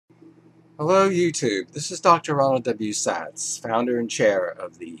Hello YouTube, this is Dr. Ronald W. Satz, founder and chair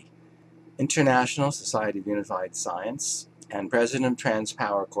of the International Society of Unified Science and president of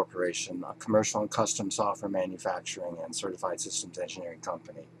TransPower Corporation, a commercial and custom software manufacturing and certified systems engineering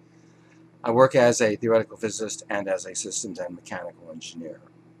company. I work as a theoretical physicist and as a systems and mechanical engineer.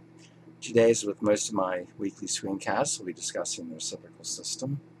 Today's with most of my weekly screencasts, we'll be discussing the reciprocal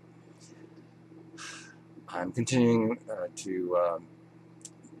system. I'm continuing to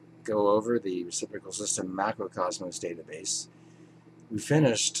go over the reciprocal system Macrocosmos database. We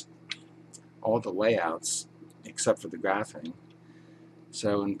finished all the layouts except for the graphing.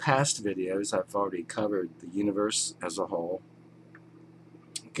 So in past videos I've already covered the universe as a whole,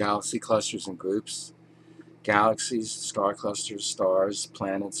 galaxy clusters and groups, galaxies, star clusters, stars,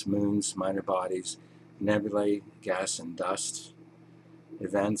 planets, moons, minor bodies, nebulae, gas and dust,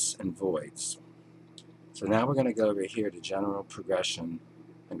 events, and voids. So now we're going to go over here to general progression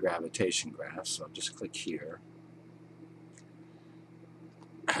and gravitation graphs. So I'll just click here.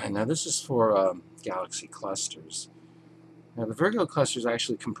 Now this is for galaxy clusters. Now the Virgo cluster is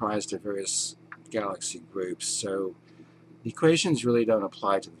actually comprised of various galaxy groups, so the equations really don't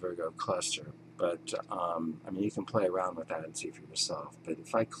apply to the Virgo cluster, but I mean, you can play around with that and see for yourself. But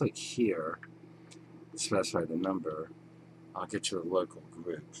if I click here, specify the number, I'll get to a local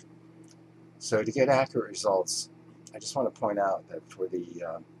group. So to get accurate results, I just want to point out that for the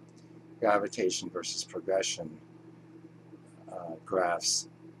gravitation versus progression graphs,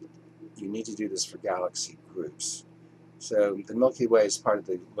 you need to do this for galaxy groups. So the Milky Way is part of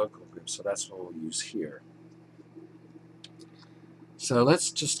the local group, so that's what we'll use here. So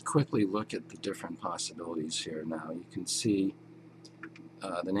let's just quickly look at the different possibilities here now. You can see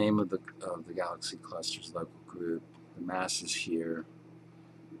the name of the galaxy cluster's local group, the mass is here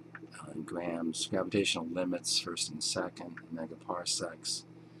in grams, gravitational limits, first and second, megaparsecs,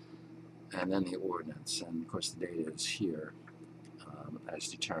 and then the ordinance. And of course the data is here as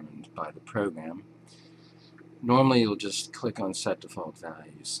determined by the program. Normally you'll just click on set default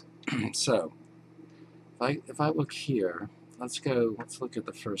values. So if I look here, let's look at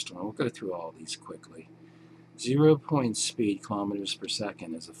the first one. We'll go through all these quickly. 0-point speed, kilometers per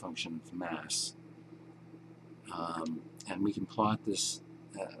second, is a function of mass. And we can plot this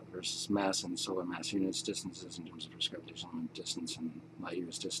versus mass in solar mass units, distances in terms of first gravitational limit distance, and light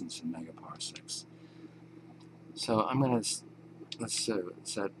years distance in megaparsecs. So I'm going to let's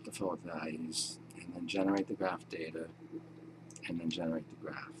set default values, and then generate the graph data, and then generate the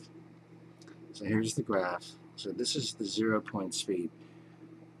graph. So here's the graph. So this is the 0-point speed.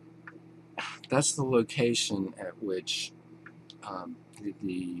 That's the location at which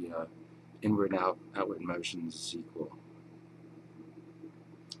the inward and outward motions is equal.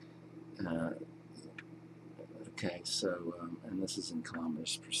 Okay, so, and this is in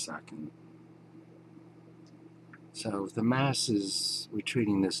kilometers per second. So if the mass is, we're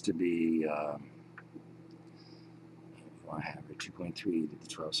treating this to be, I have it, 2.3 to the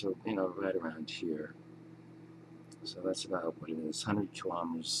 12, so, right around here. So that's about what it is, 100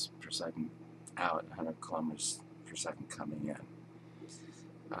 kilometers per second out, 100 kilometers per second coming in.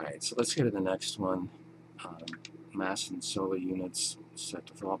 Alright, so let's go to the next one. Mass in solar units, set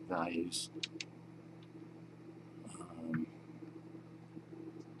default values.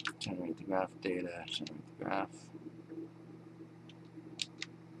 Generate the graph data, generate the graph.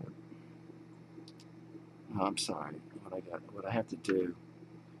 Oh, I'm sorry, what I have to do,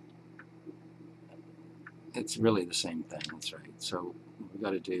 it's really the same thing, that's right. So what we've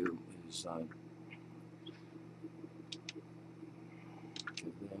got to do is go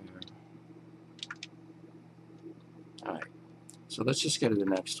there. Alright, so let's just go to the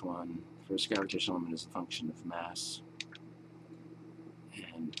next one. First gravitational limit is a function of mass.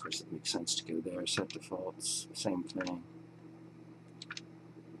 And of course it makes sense to go there. Set defaults, same thing.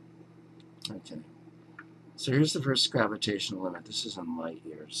 Okay. So here's the first gravitational limit. This is in light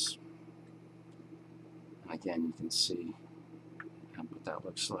years. And again, you can see what that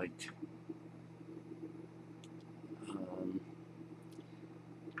looks like.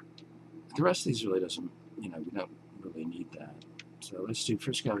 The rest of these really doesn't, we don't really need that. So let's do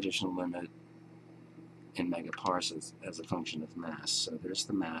first gravitational limit in megaparsecs as a function of mass. So there's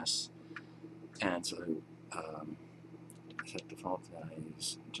the mass. And so set default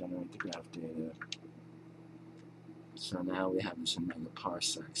values, generate the graph data. So now we have this in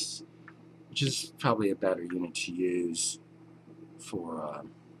megaparsecs, which is probably a better unit to use for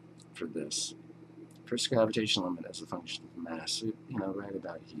this. First gravitational limit as a function of mass, right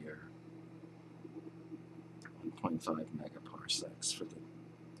about here. 1.5 megaparsecs for the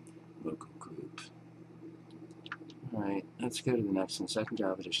local group. Alright, let's go to the next one. Second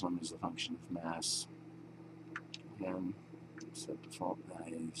gravitational limit is a function of mass. Again, set default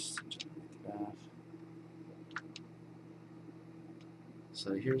values to generate the graph.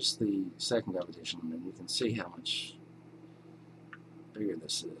 So here's the second gravitational limit. You can see how much bigger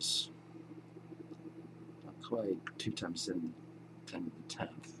this is. Not quite 2 times 10 to the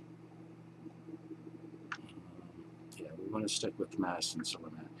 10th. Yeah, we want to stick with mass and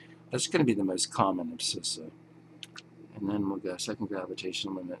solar mass. That's going to be the most common abscissa. And then we'll go second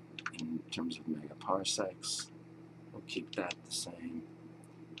gravitational limit in terms of megaparsecs. We'll keep that the same.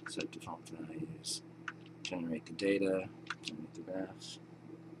 Set default values. Generate the data. Generate the graphs.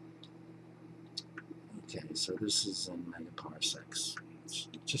 Okay, so this is in megaparsecs.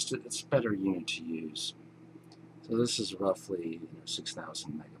 It's a better unit to use. So this is roughly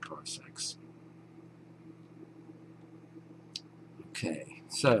 6,000 megaparsecs. Okay,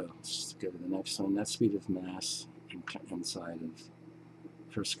 so let's go to the next one. Net speed of mass inside of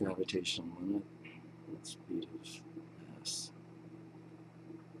first gravitational limit. Net speed of mass.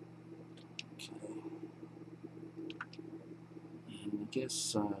 Okay. And I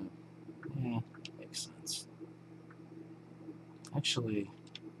guess, yeah, makes sense. Actually,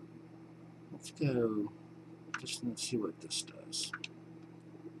 let's go, let's see what this does.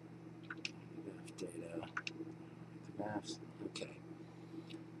 Graph data, the graphs, okay.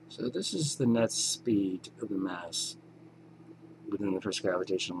 So this is the net speed of the mass within the first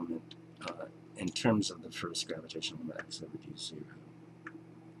gravitational limit in terms of the first gravitational limit x over d0.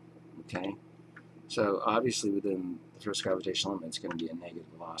 Okay? So obviously within the first gravitational limit it's going to be a negative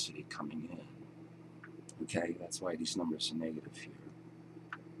velocity coming in. Okay? That's why these numbers are negative here.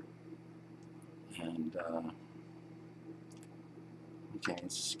 And okay,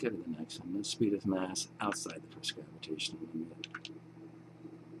 let's just go to the next one. The speed of mass outside the first gravitational limit.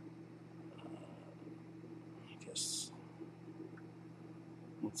 I guess,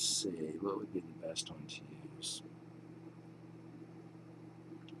 let's see, what would be the best one to use?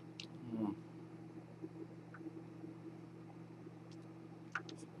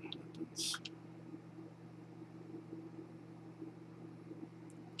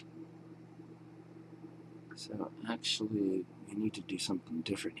 So actually, we need to do something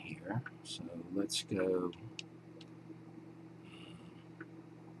different here. So let's go.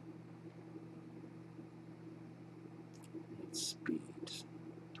 Let's speed.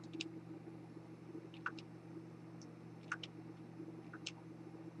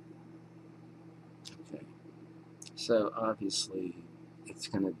 Okay. So obviously, it's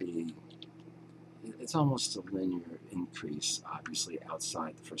going to be. It's almost a linear increase, obviously,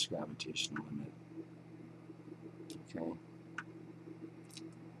 outside the first gravitational limit. Okay.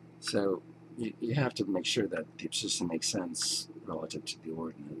 So you have to make sure that the abscissa makes sense relative to the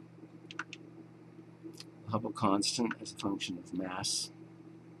ordinate. The Hubble constant is a function of mass.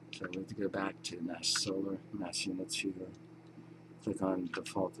 So we have to go back to mass solar, mass units here. Click on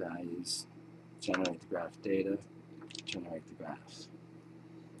default values, generate the graph data, generate the graphs.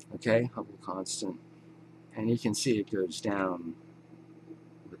 Okay, Hubble constant. And you can see it goes down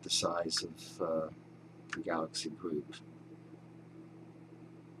with the size of the galaxy group.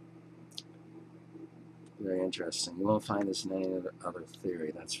 Very interesting. You won't find this in any other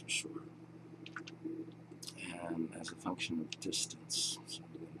theory, that's for sure. And as a function of distance. So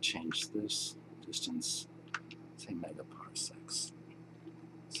we're going to change this distance, say megaparsecs.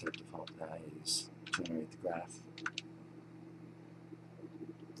 Set default values, generate the graph.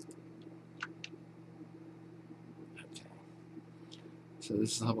 Okay. So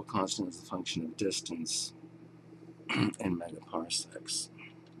this is the Hubble constant as a function of distance in megaparsecs.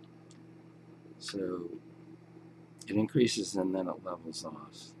 So it increases and then it levels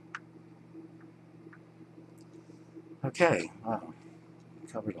off. Okay, wow,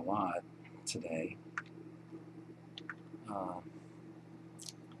 covered a lot today.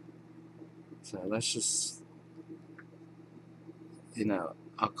 So let's just,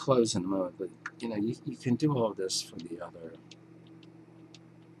 I'll close in a moment, but you can do all this for the other,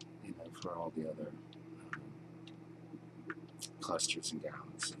 for all the other clusters and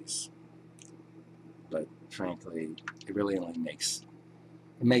galaxies. But frankly, it really only makes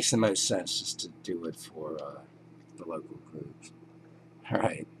the most sense just to do it for the local group. All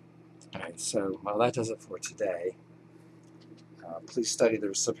right. So, well, that does it for today. Please study the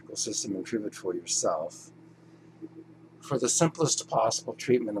reciprocal system and prove it for yourself. For the simplest possible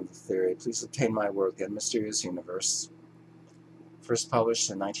treatment of the theory, please obtain my work, *A Mysterious Universe*, first published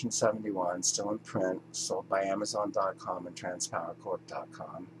in 1971, still in print, sold by Amazon.com and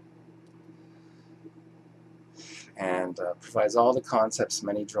TranspowerCorp.com, and provides all the concepts,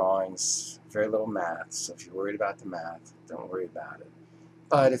 many drawings, very little math, so if you're worried about the math, don't worry about it.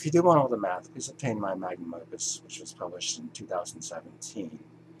 But if you do want all the math, please obtain my magnum opus, which was published in 2017,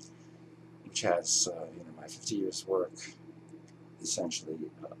 which has my 50 years work essentially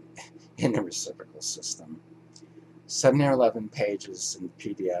in the reciprocal system. 711 pages in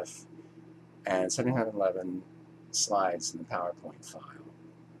the PDF and 711 slides in the PowerPoint file.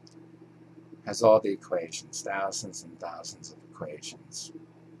 Has all the equations, thousands and thousands of equations.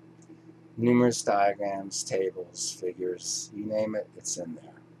 Numerous diagrams, tables, figures, you name it, it's in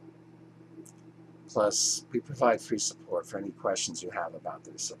there. Plus, we provide free support for any questions you have about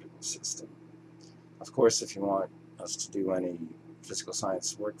the reciprocal system. Of course, if you want us to do any physical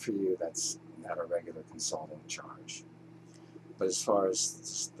science work for you, that's at our regular consulting charge. But as far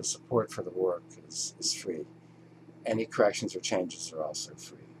as the support for the work is free. Any corrections or changes are also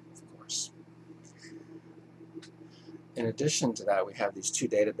free, of course. In addition to that, we have these two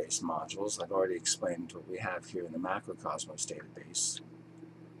database modules. I've already explained what we have here in the Macrocosmos database.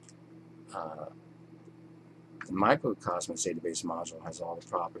 The Microcosmos database module has all the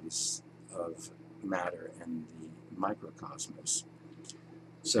properties of matter in the microcosmos.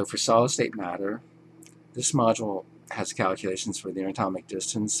 So for solid-state matter, this module has calculations for the interatomic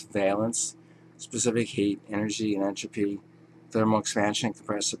distance, valence, specific heat, energy and entropy, thermal expansion,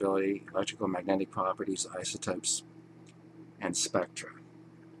 compressibility, electrical and magnetic properties, isotopes, and spectra.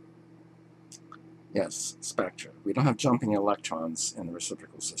 Yes, spectra. We don't have jumping electrons in the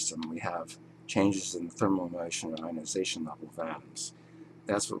reciprocal system. We have changes in the thermal motion and ionization level of atoms.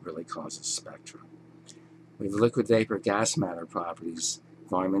 That's what really causes spectra. We have liquid, vapor, gas matter properties,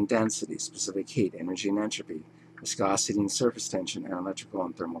 volume and density, specific heat, energy and entropy, viscosity and surface tension, and electrical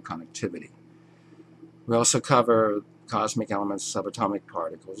and thermal conductivity. We also cover cosmic elements, subatomic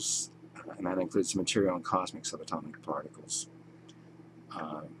particles, and that includes material and cosmic subatomic particles.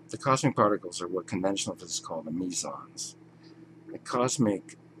 The cosmic particles are what conventional physics call the mesons. The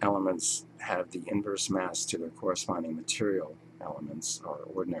cosmic elements have the inverse mass to their corresponding material elements, or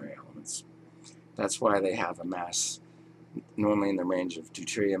ordinary elements. That's why they have a mass normally in the range of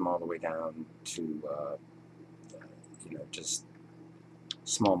deuterium all the way down to just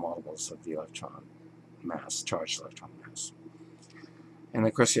small multiples of the electron mass, charged electron mass. And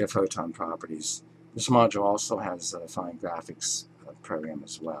of course you have photon properties. This module also has a fine graphics program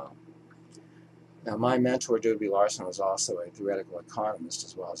as well. Now my mentor, Dewey Larson, was also a theoretical economist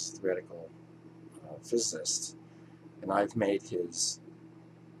as well as a theoretical physicist, and I've made his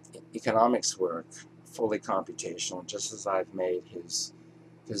economics work fully computational, just as I've made his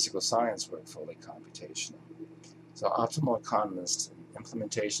physical science work fully computational. So optimal economist and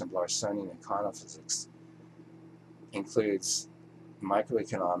implementation of Larsonian econophysics includes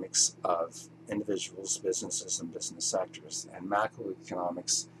microeconomics of individuals, businesses, and business sectors, and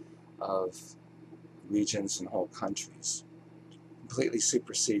macroeconomics of regions and whole countries. Completely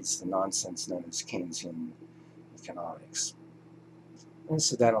supersedes the nonsense known as Keynesian economics.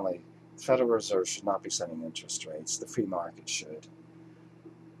 Incidentally, the Federal Reserve should not be setting interest rates. The free market should.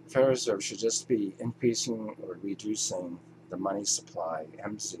 The Federal Reserve should just be increasing or reducing the money supply,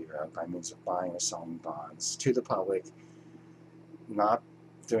 M0, by means of buying or selling bonds to the public, not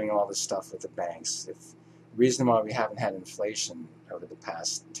doing all this stuff with the banks. The reason why we haven't had inflation over the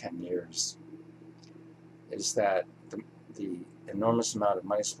past 10 years is that the enormous amount of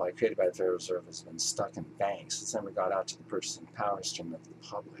money supply created by the Federal Reserve has been stuck in banks. It's never got out to the purchasing power stream of the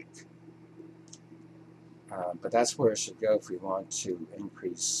public. But that's where it should go if we want to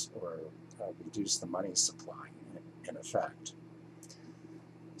increase or reduce the money supply, in effect.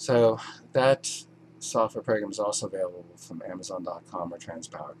 So that software program is also available from Amazon.com or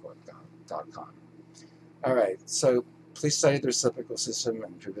transpowercorp.com. All right, so please study the reciprocal system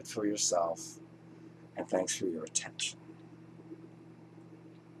and prove it for yourself, and thanks for your attention.